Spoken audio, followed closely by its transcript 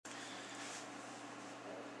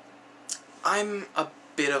I'm a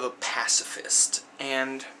bit of a pacifist,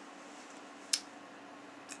 and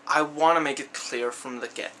I want to make it clear from the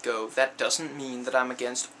get-go that doesn't mean that I'm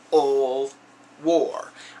against all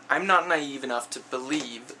war. I'm not naive enough to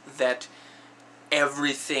believe that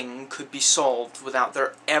everything could be solved without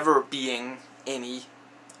there ever being any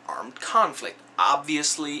armed conflict.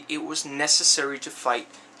 Obviously, it was necessary to fight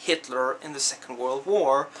Hitler in the Second World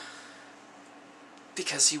War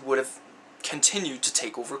because he would have continued to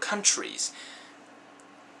take over countries.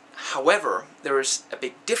 However, there is a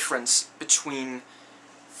big difference between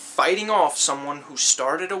fighting off someone who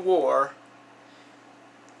started a war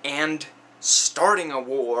and starting a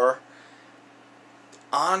war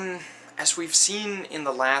on, as we've seen in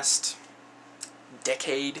the last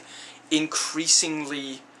decade,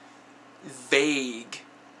 increasingly vague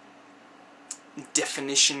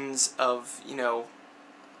definitions of,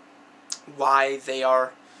 why they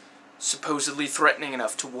are supposedly threatening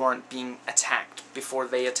enough to warrant being attacked before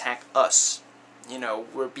they attack us.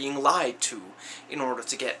 We're being lied to in order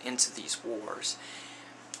to get into these wars.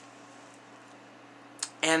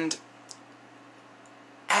 And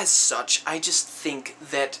as such, I just think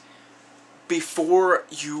that before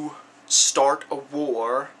you start a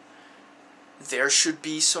war, there should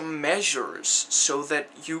be some measures so that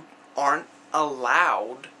you aren't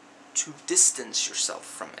allowed to distance yourself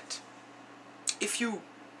from it. If you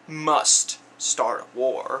must start a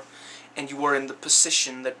war, and you are in the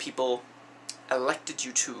position that people elected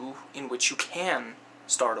you to, in which you can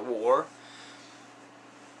start a war,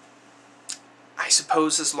 I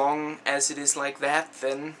suppose as long as it is like that,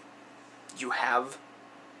 then you have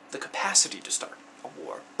the capacity to start a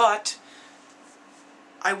war. But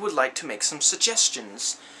I would like to make some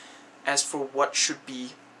suggestions as for what should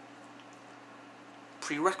be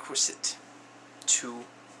prerequisite to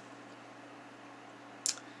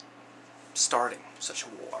starting such a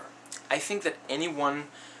war. I think that anyone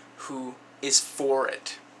who is for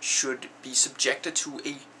it should be subjected to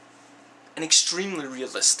an extremely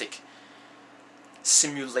realistic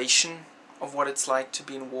simulation of what it's like to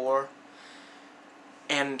be in war,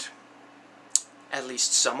 and at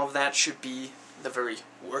least some of that should be the very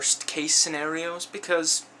worst case scenarios,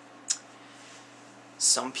 because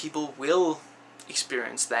some people will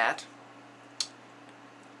experience that.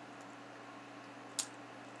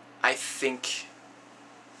 I think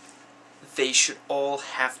they should all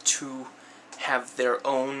have to have their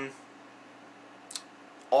own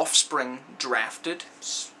offspring drafted,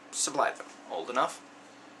 supply them old enough.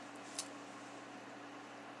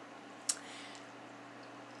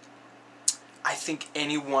 I think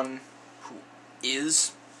anyone who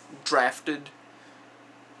is drafted,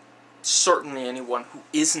 certainly anyone who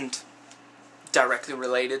isn't directly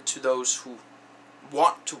related to those who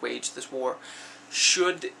want to wage this war,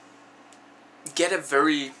 should get a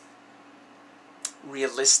very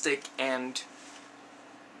realistic and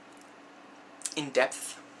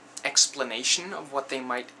in-depth explanation of what they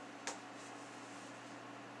might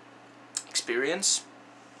experience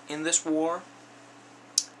in this war.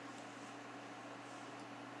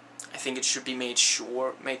 I think it should be made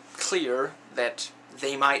clear that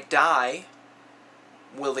they might die.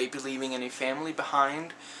 Will they be leaving any family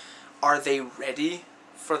behind? Are they ready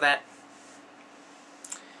for that?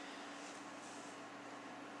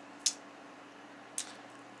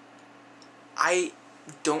 I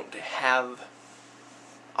don't have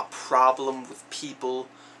a problem with people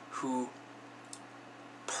who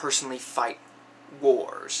personally fight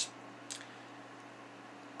wars.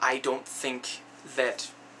 I don't think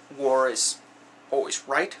that war is always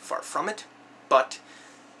right, far from it, but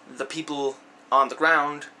the people on the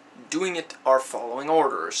ground doing it are following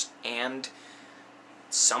orders, and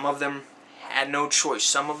some of them had no choice.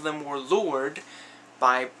 Some of them were lured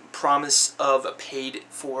by promise of a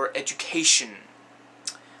paid-for education,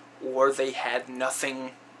 or they had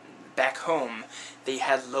nothing back home. They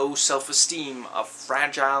had low self-esteem, a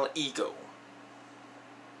fragile ego.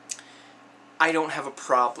 I don't have a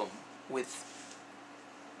problem with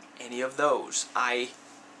any of those. I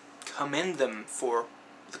commend them for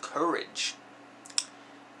the courage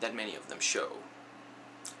that many of them show.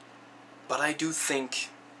 But I do think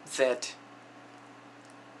that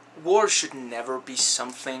war should never be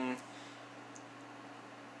something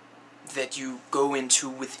that you go into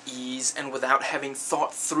with ease and without having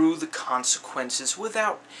thought through the consequences,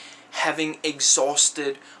 without having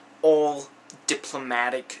exhausted all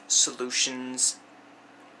diplomatic solutions.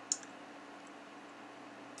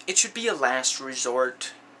 It should be a last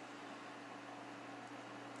resort,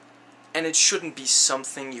 and it shouldn't be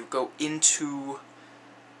something you go into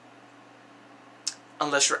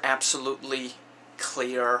unless you're absolutely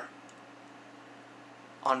clear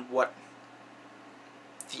on what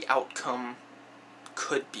the outcome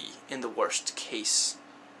could be in the worst case.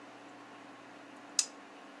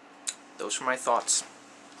 Those were my thoughts.